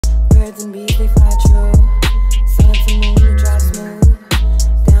Birds and bees, they fly true. Sun to moon, you drive smooth.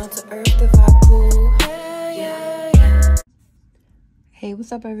 Down to earth, the vibe cool. Yeah. Hey,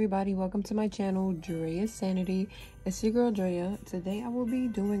 what's up everybody? Welcome to my channel, Drea's Sanity. It's your girl Drea. Today I will be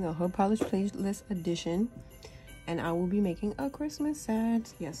doing a Hood Polish playlist edition. And I will be making a Christmas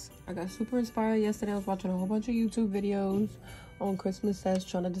set. Yes, I got super inspired yesterday. I was watching a whole bunch of YouTube videos on Christmas sets,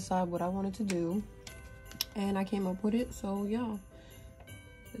 trying to decide what I wanted to do. And I came up with it, so yeah.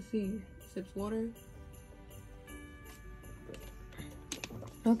 Let's see, sips water.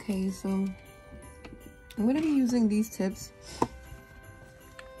 Okay, so I'm gonna be using these tips.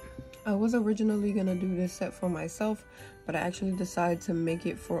 I was originally gonna do this set for myself, but I actually decided to make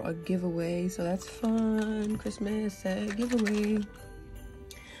it for a giveaway, so that's fun. Christmas set giveaway. I'm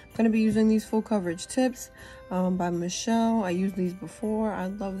gonna be using these full coverage tips by Michelle. I used these before. I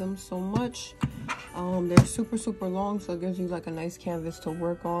love them so much. They're super long, so it gives you like a nice canvas to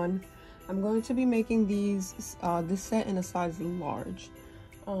work on. I'm going to be making these this set in a size large.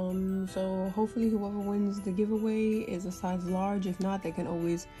 So hopefully whoever wins the giveaway is a size large. If not, they can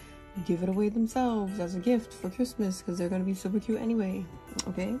always give it away themselves as a gift for Christmas, because they're going to be super cute anyway.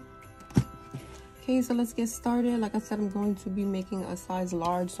 Okay, so let's get started. Like I said, I'm going to be making a size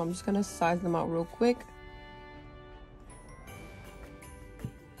large, so I'm just going to size them out real quick.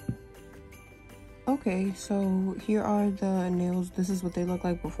 Okay, so here are the nails. This is what they look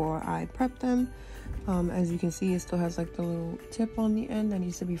like before I prep them. As you can see, it still has like the little tip on the end that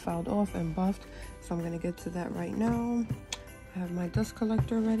needs to be filed off and buffed, so I'm going to get to that right now. I have my dust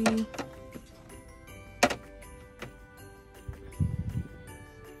collector ready.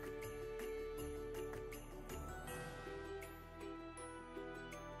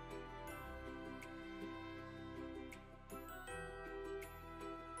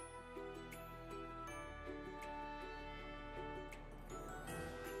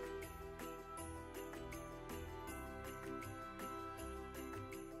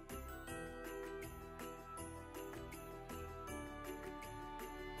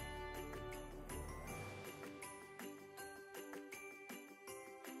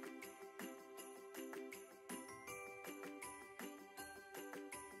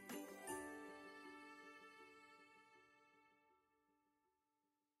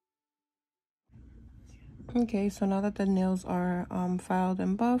 Okay, so now that the nails are filed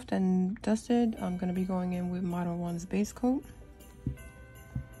and buffed and dusted, I'm going to be going in with Model 1's base coat.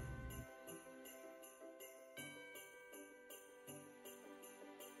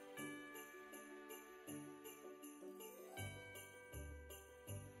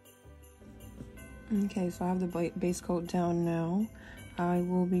 Okay, so I have the base coat down now. I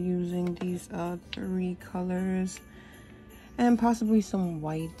will be using these 3 colors and possibly some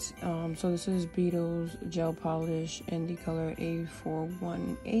white. So this is Beetles gel polish in the color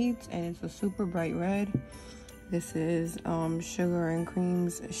A418, and it's a super bright red. This is Sugar and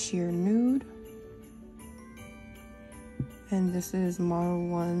Cream's sheer nude, and this is Model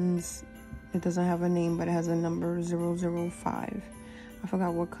 1's, it doesn't have a name but it has a number 005. I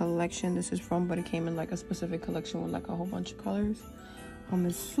forgot what collection this is from, but it came in like a specific collection with like a whole bunch of colors.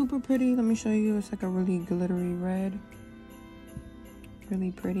 It's super pretty. Let me show you. It's like a really glittery red.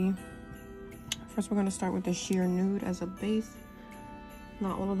 Really pretty. First, we're going to start with the sheer nude as a base.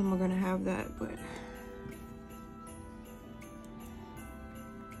 Not all of them are going to have that, but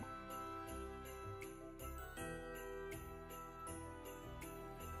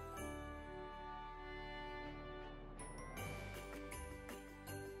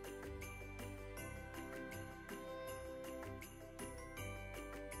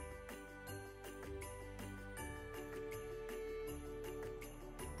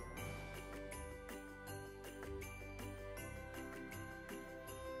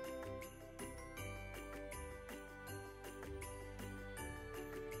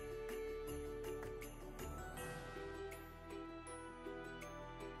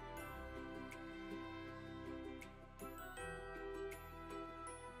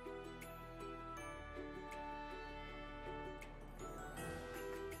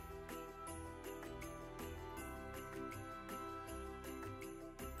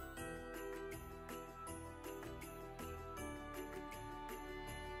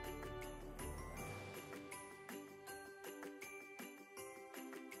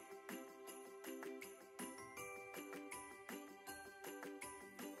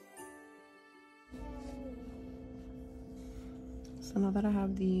so now that I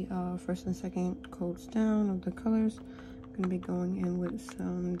have the first and second coats down of the colors, I'm going to be going in with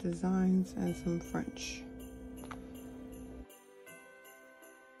some designs and some French.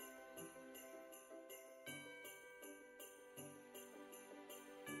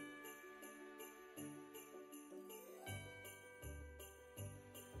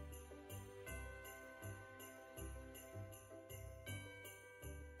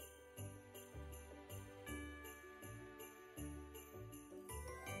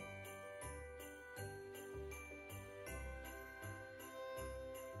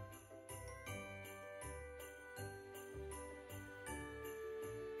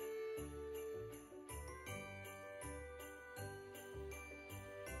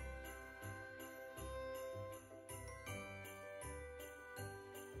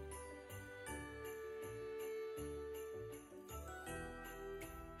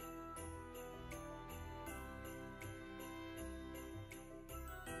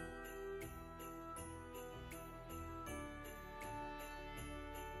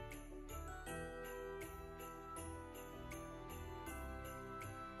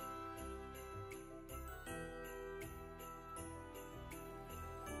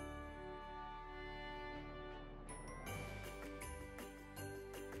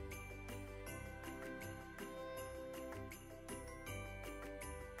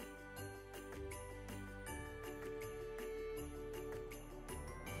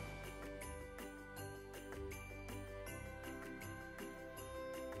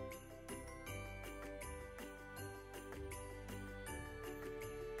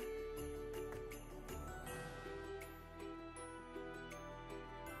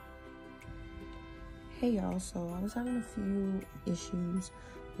 Hey y'all, so I was having a few issues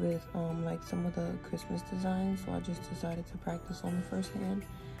with like some of the Christmas designs, so I just decided to practice on the first hand,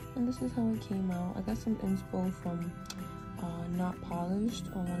 and this is how it came out. I got some inspo from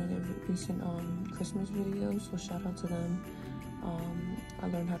NotPolished on one of their recent Christmas videos, so shout out to them. I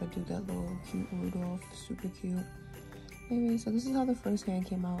learned how to do that little cute Rudolph, super cute. Anyway, so this is how the first hand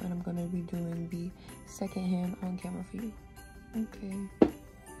came out, and I'm gonna be doing the second hand on camera for you. Okay.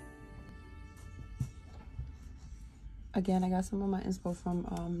 Again, I got some of my inspo from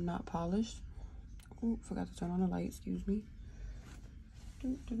NotPolished. Oh, forgot to turn on the light, excuse me.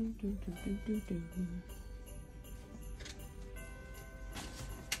 Okay,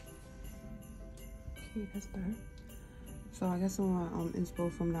 that's better. So I got some of my inspo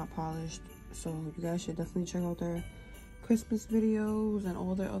from NotPolished. So you guys should definitely check out their Christmas videos and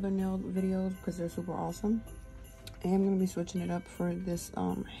all their other nail videos because they're super awesome. I am going to be switching it up for this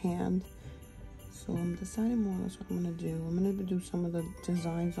hand. So I'm deciding more or less what I'm going to do. I'm going to do some of the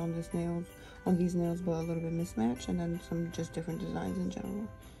designs on these nails, but a little bit mismatched, and then some just different designs in general.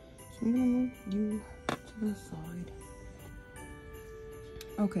 So I'm going to move you to the side.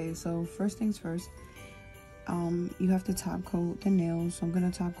 Okay, so first things first, you have to top coat the nails. So I'm going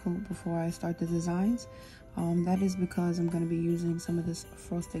to top coat before I start the designs. That is because I'm going to be using some of this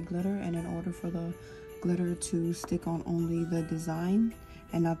frosted glitter, and in order for the glitter to stick on only the design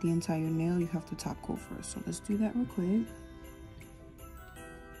and not the entire nail, you have to top coat first. So let's do that real quick.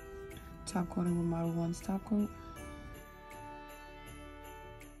 Top coating with Model 1's top coat.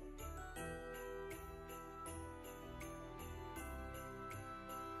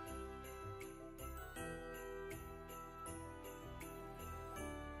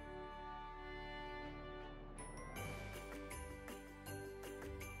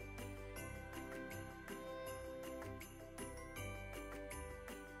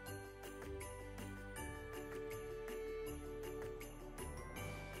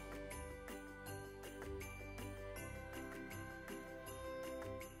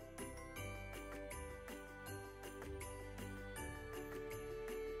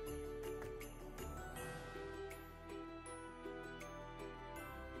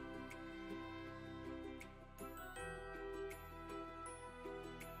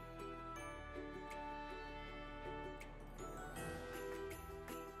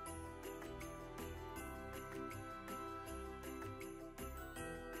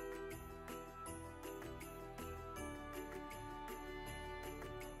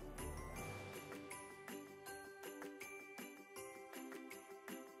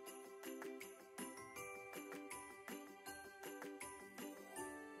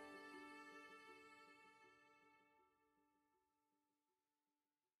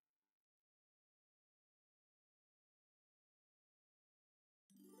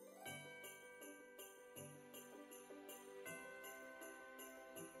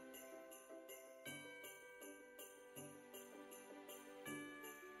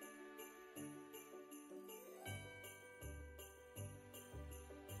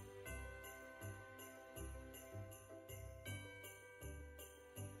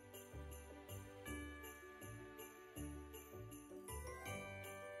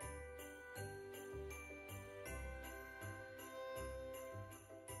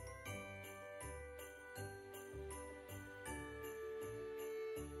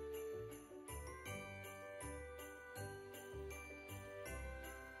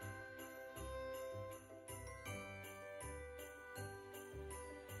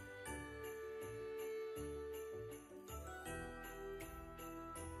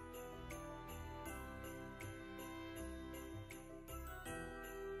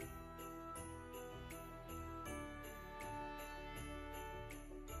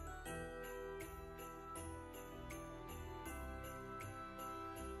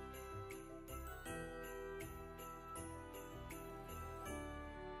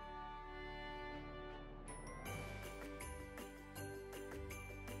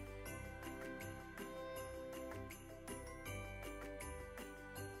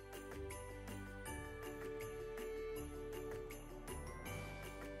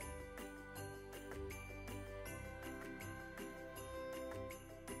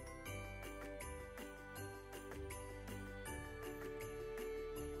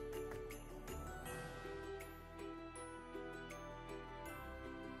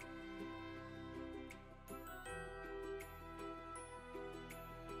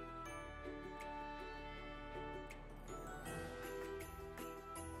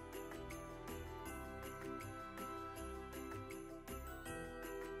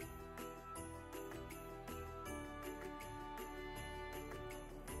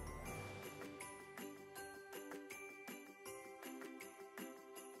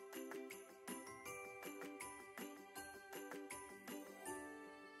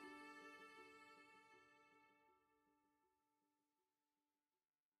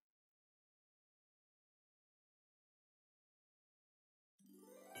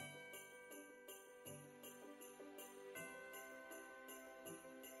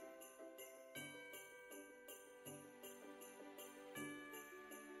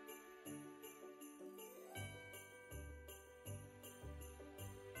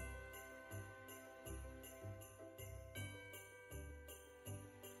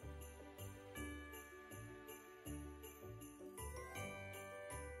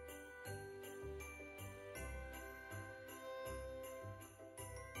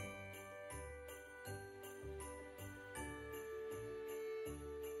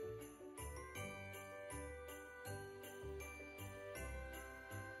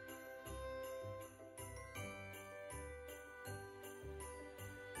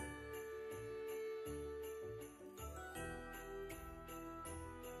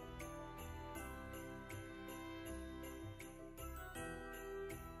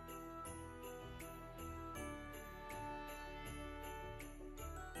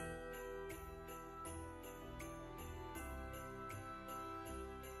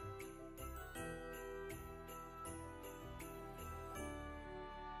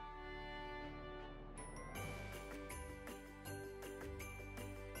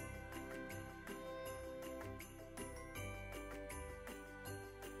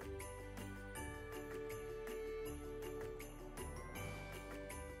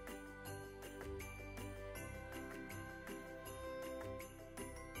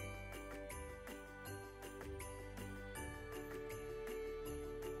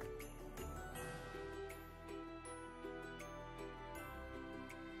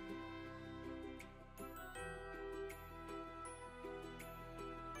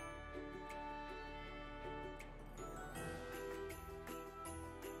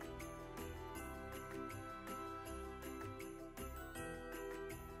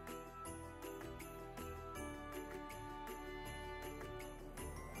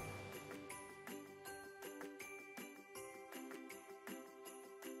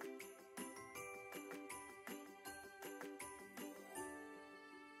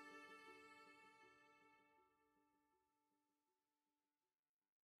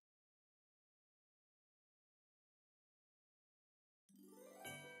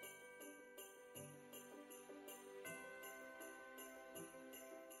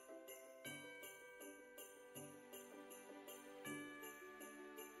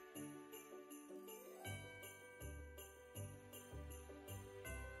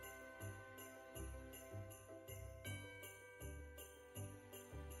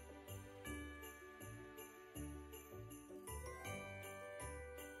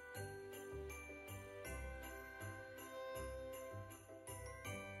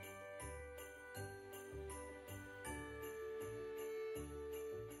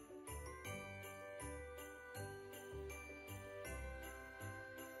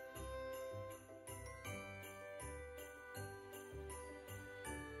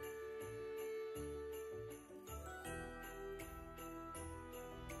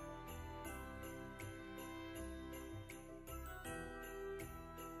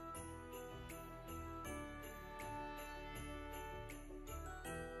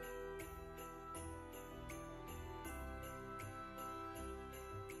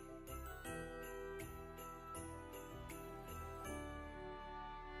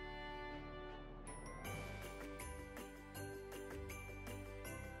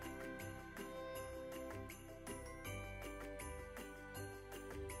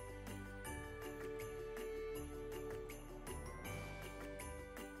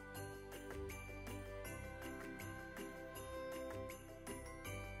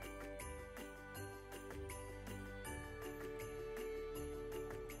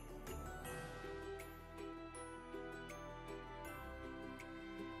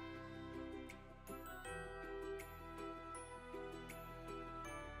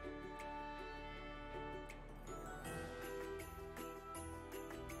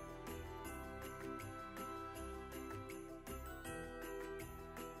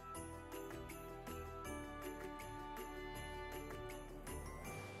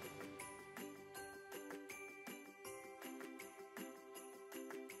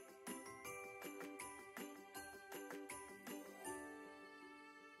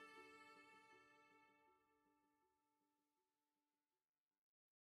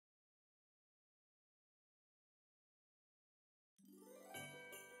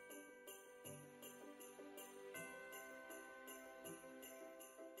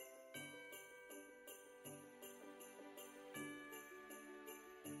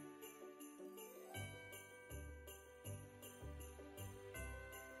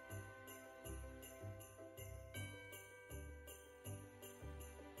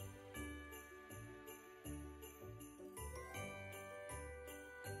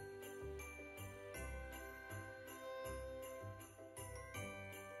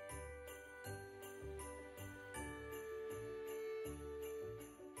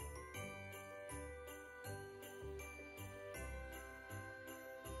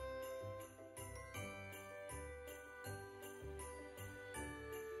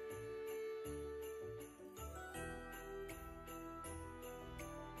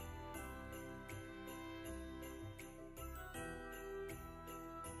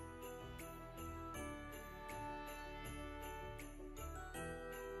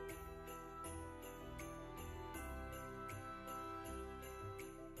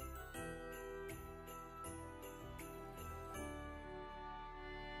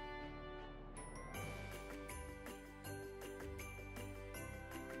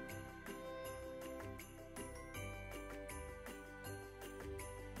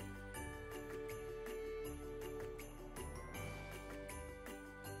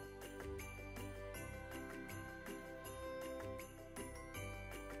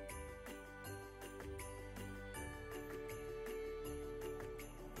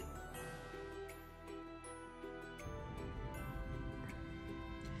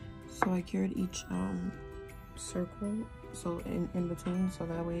 So I cured each circle, so in between, so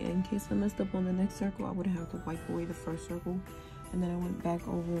that way in case I messed up on the next circle, I wouldn't have to wipe away the first circle. And then I went back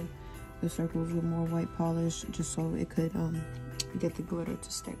over the circles with more white polish just so it could get the glitter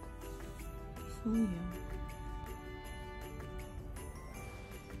to stick. So yeah.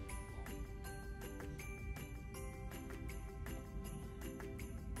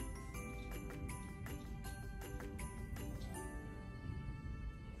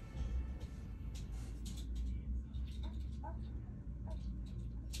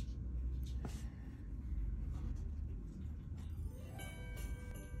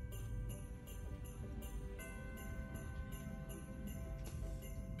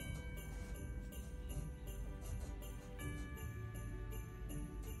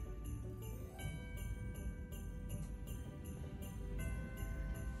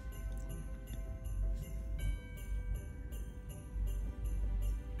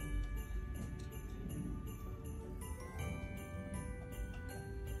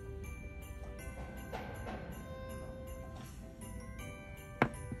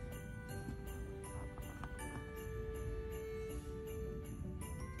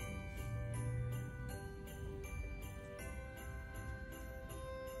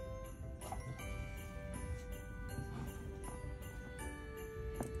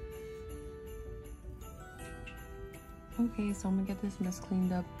 Okay, so I'm gonna get this mess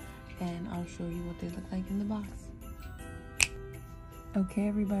cleaned up and I'll show you what they look like in the box. Okay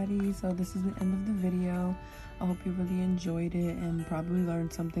everybody, so this is the end of the video. I hope you really enjoyed it and probably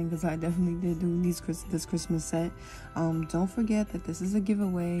learned something, because I definitely did doing this Christmas set. Don't forget that this is a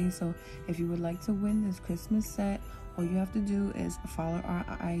giveaway, so if you would like to win this Christmas set, all you have to do is follow our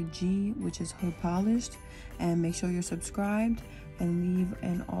IG, which is NotPolished, and make sure you're subscribed and leave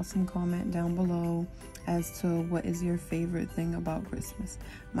an awesome comment down below as to what is your favorite thing about Christmas.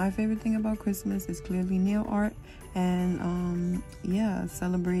 My favorite thing about Christmas is clearly nail art and yeah,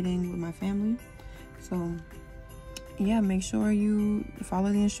 celebrating with my family. So yeah, make sure you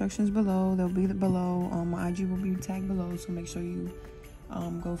follow the instructions below. They'll be below. My IG will be tagged below, so make sure you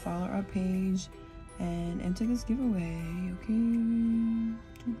go follow our page and enter this giveaway. Okay.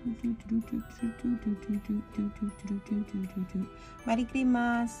 Merry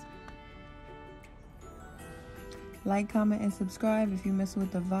Christmas. Like, comment, and subscribe if you mess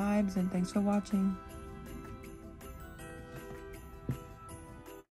with the vibes, and thanks for watching.